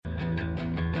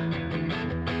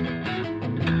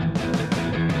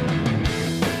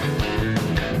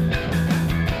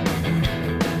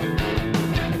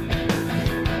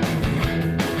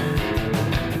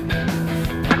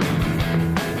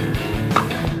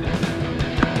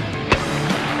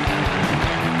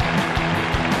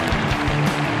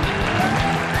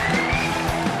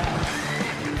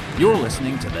You're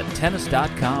listening to the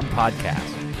Tennis.com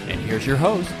podcast. And here's your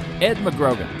host, Ed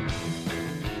McGrogan.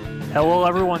 Hello,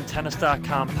 everyone.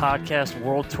 Tennis.com podcast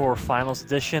World Tour Finals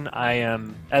Edition. I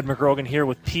am Ed McGrogan here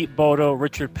with Pete Bodo,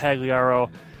 Richard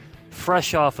Pagliaro,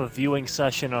 fresh off a viewing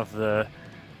session of the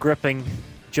gripping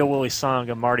Jo-Wilfried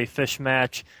Tsonga Mardy Fish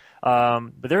match.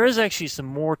 But there is actually some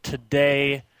more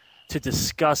today to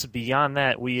discuss beyond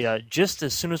that. We just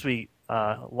as soon as we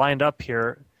lined up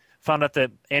here, found out that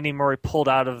Andy Murray pulled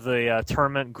out of the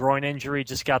tournament, groin injury.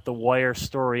 Just got the Wire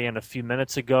story in a few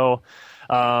minutes ago.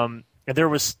 And there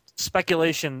was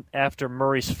speculation after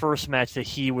Murray's first match that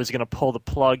he was going to pull the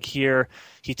plug here.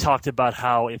 He talked about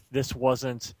how if this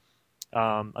wasn't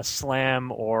a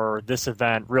slam or this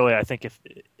event, really, I think if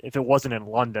it wasn't in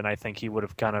London, I think he would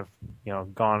have kind of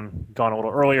gone a little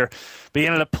earlier. But he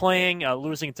ended up playing,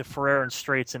 losing to Ferrer and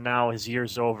Straits, and now his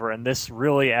year's over. And this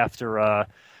really after a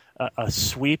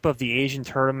sweep of the Asian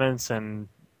tournaments, and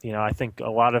I think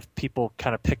a lot of people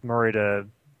kind of picked Murray to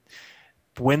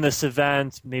win this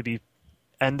event, maybe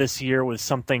end this year with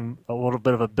something, a little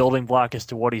bit of a building block as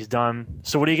to what he's done.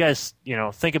 So what do you guys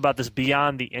think about this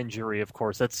beyond the injury? Of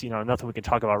course, that's nothing we can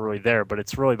talk about really there, but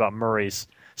it's really about Murray's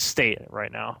state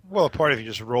right now. Well, a part of you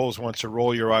just wants to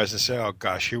roll your eyes and say, "Oh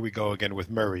gosh, here we go again with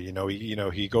Murray."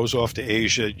 He goes off to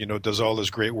Asia, does all this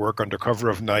great work under cover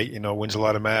of night, wins a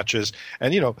lot of matches,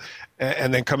 and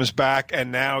and then comes back,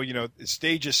 and now the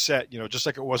stage is set, just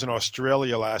like it was in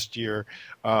Australia last year.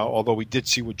 Although we did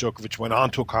see what Djokovic went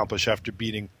on to accomplish after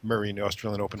beating Murray in the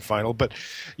Australian Open final, but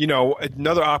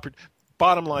another opportunity.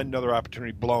 Bottom line, another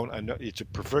opportunity blown. I know it's a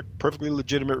perfectly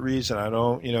legitimate reason. I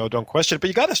don't question it. But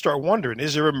you got to start wondering: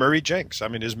 is there a Murray jinx? I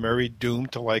mean, is Murray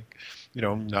doomed to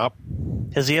not?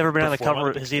 Has he ever been on the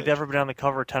cover? Has he ever been on the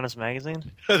cover of Tennis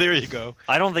Magazine? There you go.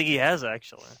 I don't think he has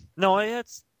actually. No,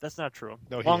 that's not true.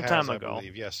 No, he long has, time I ago.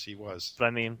 believe. Yes, he was. But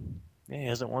I mean, he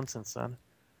hasn't won since then.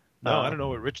 No, I don't know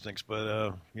what Rich thinks,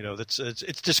 but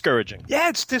it's discouraging. Yeah,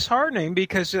 it's disheartening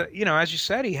because as you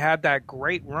said, he had that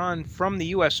great run from the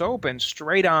U.S. Open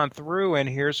straight on through, and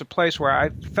here's a place where I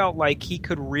felt like he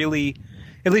could really,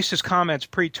 at least his comments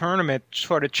pre-tournament,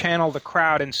 sort of channel the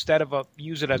crowd instead of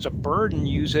use it as a burden,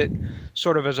 use it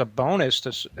sort of as a bonus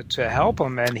to help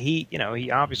him. And he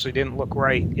obviously didn't look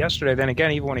right yesterday. Then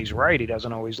again, even when he's right, he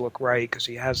doesn't always look right because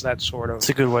he has that sort of. It's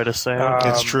a good way to say it.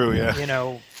 It's true,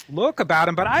 yeah. Look about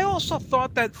him. But I also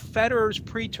thought that Federer's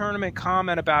pre-tournament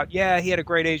comment about, he had a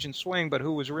great Asian swing, but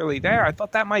who was really there? I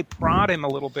thought that might prod him a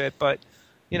little bit, but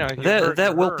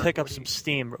that will pick up some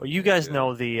steam. You guys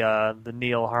know the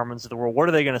Neil Harmons of the world. What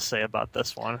are they going to say about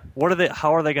this one?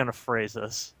 How are they going to phrase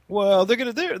this? Well,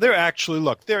 they're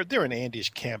actually they're in Andy's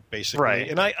camp basically, right?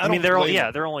 And I mean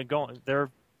they're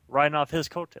riding off his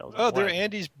coattails. Oh, they're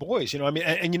Andy's boys, and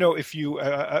if you,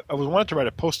 I wanted to write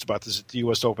a post about this at the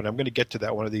U.S. Open. I'm going to get to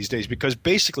that one of these days because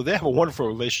basically they have a wonderful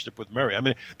relationship with Murray. I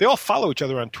mean, they all follow each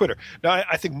other on Twitter. Now,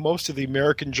 I think most of the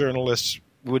American journalists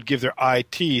would give their eye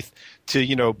teeth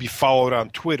to, be followed on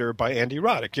Twitter by Andy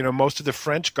Roddick. Most of the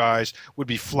French guys would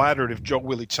be flattered if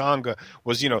Jo-Wilfried Tsonga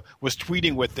was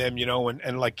tweeting with them,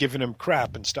 and giving him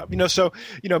crap and stuff. So,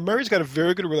 Murray's got a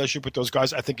very good relationship with those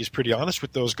guys. I think he's pretty honest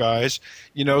with those guys,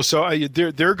 so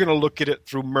they're going to look at it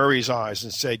through Murray's eyes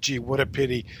and say, gee, what a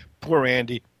pity. Poor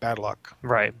Andy. Bad luck.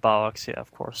 Right. Bollocks. Yeah, of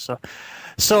course.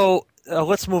 So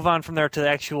let's move on from there to the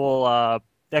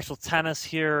actual tennis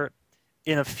here.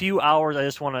 In a few hours, I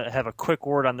just want to have a quick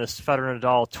word on this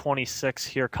Federer-Nadal 26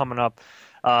 here coming up.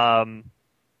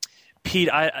 Pete,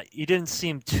 you didn't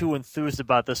seem too enthused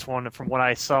about this one from what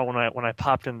I saw when I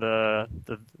popped in the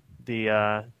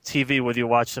TV with you,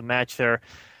 watched the match there.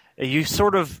 You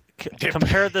sort of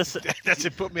compared this. That's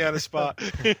it. Put me on the spot.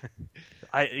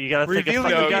 You got to think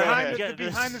of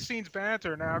behind the scenes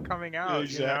banter now coming out.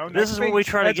 Exactly. This is what we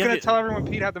try to give you. It's going to tell everyone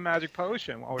Pete had the magic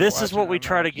potion. This is what we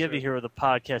try to give you here with the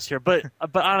podcast here. But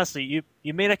honestly,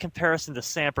 you made a comparison to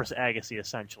Sampras Agassi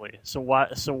essentially.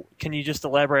 So can you just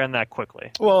elaborate on that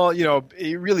quickly? Well,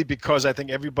 really because I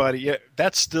think everybody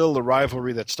that's still the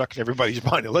rivalry that's stuck in everybody's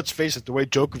mind. And let's face it, the way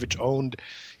Djokovic owned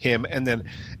him, and then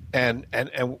and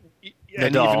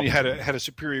even had a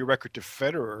superior record to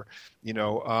Federer,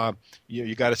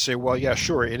 you got to say, well, yeah,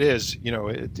 sure, it is.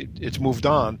 It's moved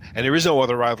on, and there is no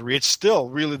other rivalry. It's still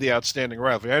really the outstanding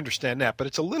rivalry. I understand that, but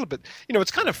it's a little bit,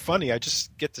 it's kind of funny. I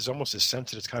just get this almost a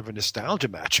sense that it's kind of a nostalgia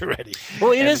match already.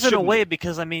 Well, it is in a way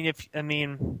because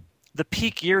the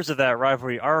peak years of that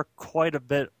rivalry are quite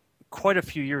a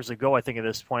few years ago. I think at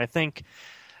this point,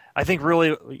 I think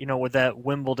really, with that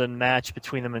Wimbledon match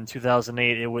between them in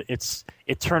 2008,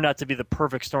 it turned out to be the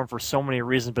perfect storm for so many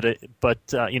reasons.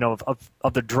 But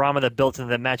of the drama that built into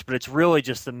that match. But it's really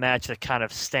just the match that kind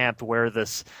of stamped where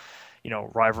this,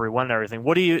 rivalry won and everything.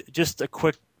 What do you just a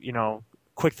quick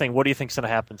thing? What do you think's going to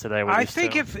happen today? I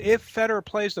think if Federer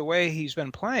plays the way he's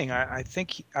been playing, I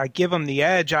think I give him the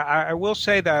edge. I will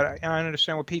say that I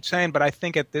understand what Pete's saying, but I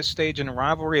think at this stage in the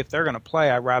rivalry, if they're going to play,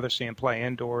 I'd rather see him play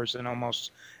indoors than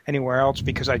almost anywhere else,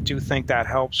 because I do think that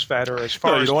helps Federer as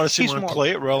far as you don't want to see him play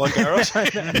at Roland Garros.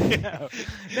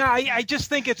 No, I just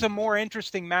think it's a more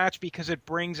interesting match because it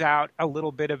brings out a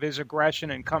little bit of his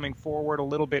aggression and coming forward a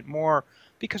little bit more,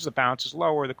 because the bounce is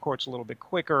lower, the court's a little bit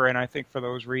quicker, and I think for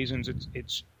those reasons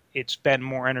it's been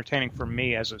more entertaining for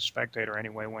me as a spectator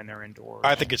anyway when they're indoors.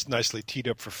 I think it's nicely teed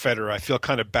up for Federer. I feel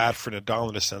kind of bad for Nadal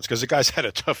in a sense because the guy's had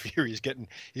a tough year. He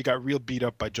got real beat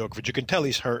up by Djokovic. You can tell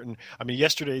he's hurting. I mean,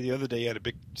 the other day, he had a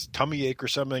big tummy ache or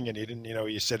something, and he didn't.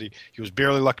 He said he was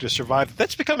barely lucky to survive.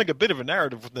 That's becoming a bit of a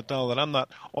narrative with Nadal that I'm not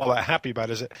all that happy about.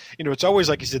 Is it? It's always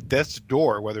like he's at death's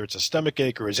door, whether it's a stomach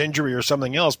ache or his injury or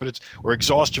something else, or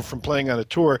exhaustion from playing on a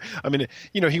tour. I mean,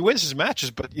 he wins his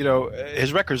matches, but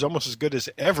his record is almost as good as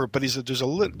ever. But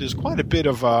there's quite a bit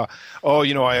of I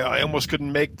almost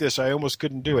couldn't make this, I almost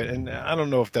couldn't do it, and I don't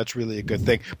know if that's really a good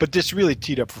thing. But this really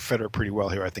teed up for Federer pretty well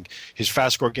here. I think his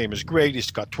fast court game is great.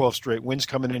 He's got 12 straight wins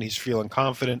coming in. He's feeling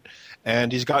confident,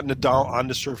 and he's got Nadal on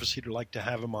the surface he'd like to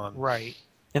have him on. Right.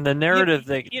 In the narrative,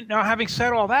 having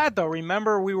said all that, though,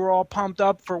 remember we were all pumped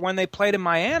up for when they played in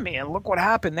Miami, and look what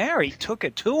happened there. He took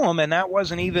it to him, and that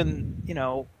wasn't even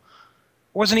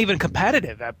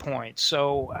competitive at points.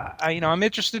 So, I'm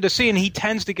interested to see, and he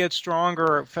tends to get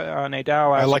stronger,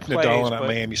 Nadal. I like Nadal on that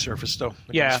Miami surface, though.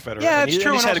 Yeah, Federer. Yeah, it's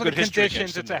true. He's had a also good the history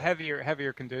conditions, it's a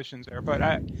heavier conditions there. But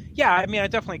I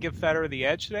definitely give Federer the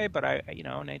edge today. But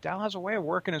Nadal has a way of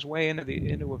working his way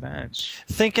into events.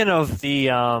 Thinking of the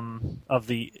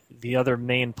other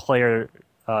main player,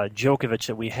 Djokovic,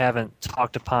 that we haven't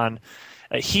talked upon.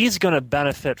 He's going to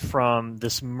benefit from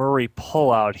this Murray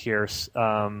pullout here.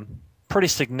 Pretty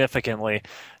significantly.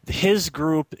 His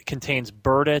group contains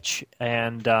Berdych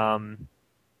and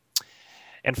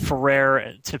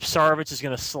Ferrer. Tipsarevic is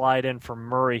going to slide in for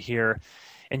Murray here.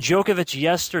 And Djokovic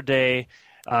yesterday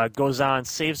goes on,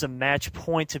 saves a match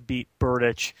point to beat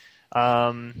Berdych.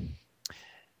 I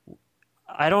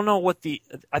don't know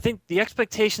I think the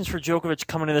expectations for Djokovic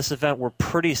coming to this event were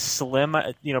pretty slim,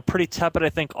 pretty tepid, I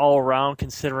think, all around,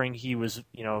 considering he was,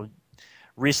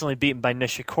 recently beaten by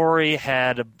Nishikori,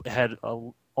 had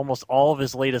almost all of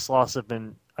his latest losses have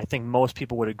been, I think most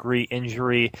people would agree,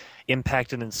 injury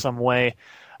impacted in some way.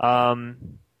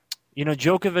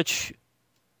 Djokovic,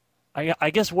 I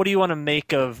guess, what do you want to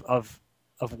make of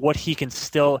what he can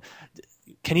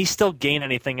he still gain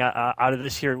anything out of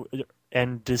this year?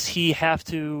 And does he have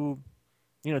to,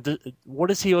 what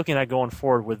is he looking at going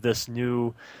forward with this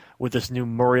new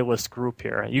Murray-less group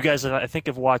here? You guys, I think,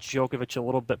 have watched Djokovic a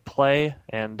little bit play,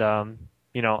 and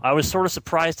I was sort of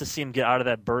surprised to see him get out of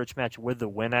that Berdych match with the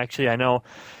win. Actually, I know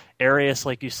Arias,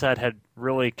 like you said, had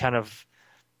really kind of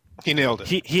he nailed it.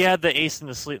 He had the ace in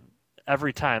the sleeve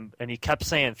every time, and he kept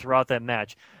saying throughout that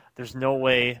match, "There's no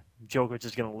way Djokovic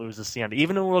is going to lose this end,"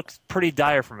 even though it looks pretty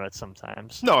dire from it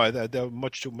sometimes. No,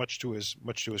 much to his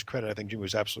credit. I think Jimmy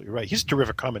was absolutely right. He's a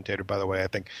terrific commentator, by the way. I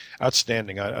think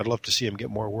outstanding. I'd love to see him get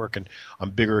more work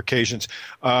on bigger occasions.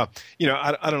 I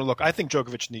don't know. Look, I think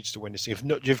Djokovic needs to win this thing.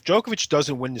 If Djokovic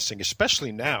doesn't win this thing,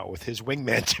 especially now with his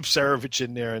wingman Tipsarevic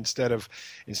in there instead of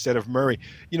Murray,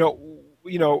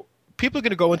 people are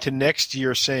going to go into next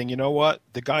year saying, you know what,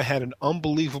 the guy had an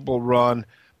unbelievable run,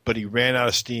 but he ran out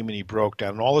of steam and he broke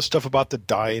down. And all this stuff about the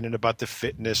diet and about the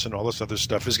fitness and all this other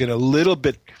stuff is going to a little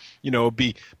bit,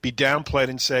 be downplayed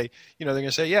and say, they're going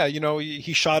to say, yeah,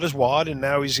 he shot his wad and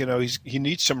now he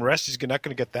needs some rest. He's not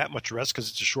going to get that much rest because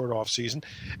it's a short off season.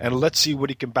 And let's see what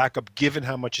he can back up given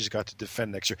how much he's got to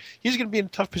defend next year. He's going to be in a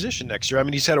tough position next year. I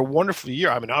mean, he's had a wonderful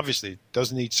year. I mean, obviously, it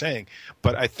doesn't need saying,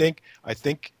 but I think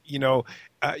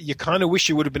you kind of wish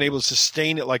he would have been able to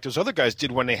sustain it like those other guys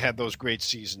did when they had those great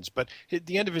seasons. But at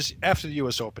the end of after the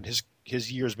U.S. Open,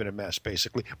 his year's been a mess,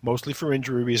 basically, mostly for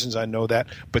injury reasons. I know that,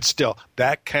 but still,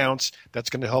 that counts. That's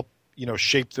going to help,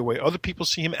 shape the way other people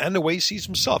see him and the way he sees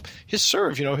himself. His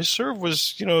serve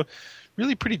was,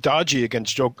 really pretty dodgy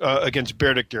against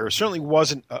Berdych there. It certainly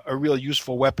wasn't a real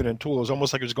useful weapon and tool. It was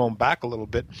almost like it was going back a little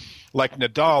bit. Like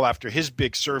Nadal, after his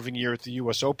big serving year at the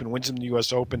U.S. Open, wins him the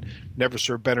U.S. Open, never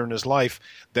served better in his life.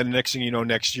 Then the next thing you know,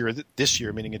 this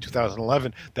year, meaning in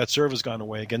 2011, that serve has gone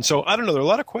away again. So I don't know. There are a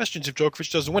lot of questions if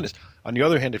Djokovic doesn't win this. On the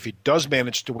other hand, if he does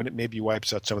manage to win it, maybe he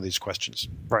wipes out some of these questions.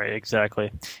 Right,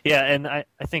 exactly. Yeah, and I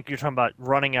think you're talking about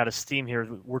running out of steam here.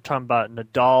 We're talking about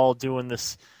Nadal doing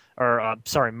this, or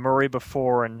Murray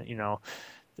before, and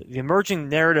the emerging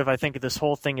narrative, I think, of this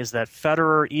whole thing is that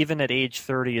Federer, even at age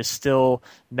 30, is still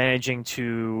managing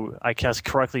to, I guess,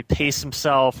 correctly pace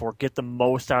himself or get the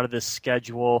most out of this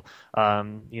schedule.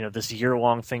 This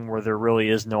year-long thing where there really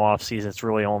is no off-season. It's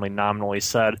really only nominally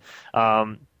said.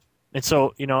 And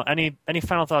so, any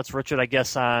final thoughts, Richard, I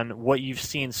guess, on what you've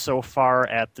seen so far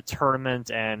at the tournament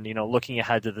and, looking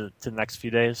ahead to the next few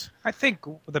days? I think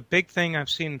the big thing I've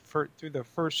seen through the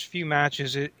first few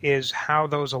matches is how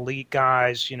those elite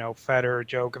guys, Federer,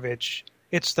 Djokovic,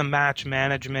 it's the match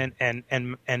management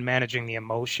and managing the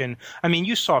emotion. I mean,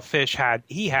 you saw Fish had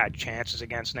chances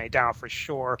against Nadal for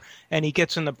sure, and he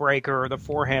gets in the breaker, the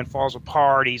forehand falls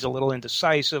apart, he's a little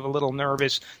indecisive, a little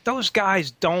nervous. Those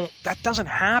guys that doesn't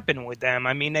happen with them.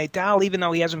 I mean, Nadal, even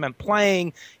though he hasn't been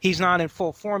playing, he's not in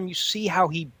full form. You see how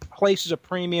he places a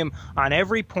premium on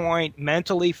every point,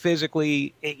 mentally,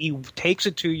 physically. He takes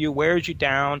it to you, wears you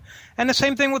down. And the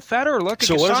same thing with Federer. Look at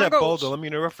So what does that bode? Let me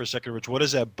interrupt for a second, Rich. What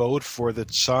does that bode for the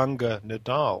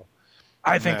Tsonga-Nadal?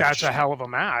 I think that's a hell of a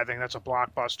match. I think that's a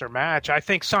blockbuster match. I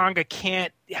think Tsonga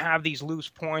can't have these loose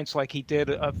points like he did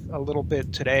a little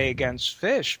bit today against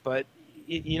Fish, but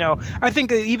I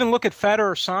think even look at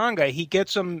Federer, Tsonga. He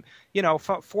gets him,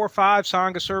 4-5,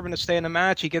 Tsonga serving to stay in the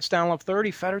match. He gets down love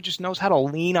 30. Federer just knows how to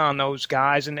lean on those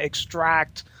guys and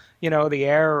extract, the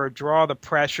air or draw the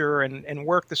pressure and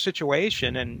work the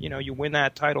situation. And, you win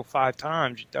that title 5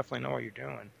 times, you definitely know what you're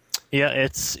doing. Yeah,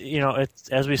 it's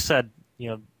as we said,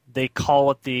 they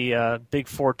call it the Big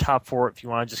Four, Top Four. If you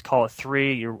want to just call it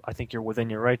 3, I think you're within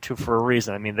your right to for a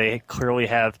reason. I mean, they clearly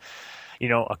have,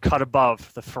 a cut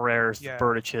above the Ferrers, the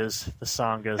Berdiches, the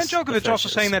Tsongas. And Djokovic also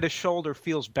saying that his shoulder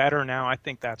feels better now. I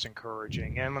think that's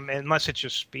encouraging, unless it's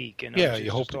just speak. Yeah,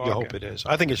 you hope it is.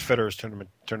 I think it's Federer's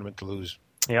tournament to lose.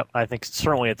 Yep, I think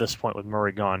certainly at this point with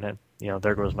Murray gone, and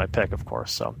there goes my pick, of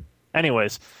course. So,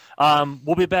 anyways,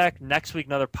 we'll be back next week,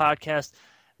 another podcast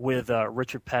with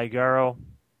Richard Pagliaro,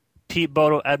 Pete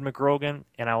Bodo, Ed McGrogan,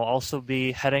 and I will also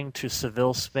be heading to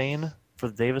Seville, Spain for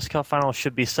the Davis Cup final.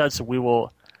 Should be said, so we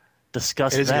will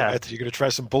discuss that. You're going to try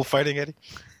some bullfighting, Eddie?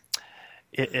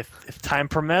 If time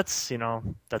permits,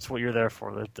 that's what you're there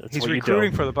for. He's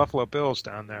recruiting for the Buffalo Bills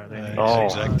down there.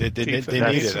 Exactly. They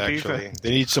need it, actually. They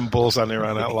need some bulls on there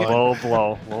on that line. Low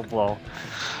blow.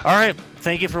 All right.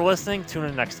 Thank you for listening. Tune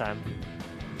in next time.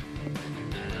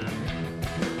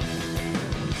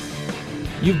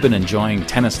 You've been enjoying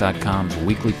Tennis.com's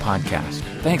weekly podcast.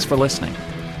 Thanks for listening.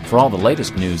 For all the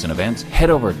latest news and events, head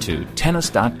over to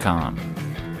Tennis.com.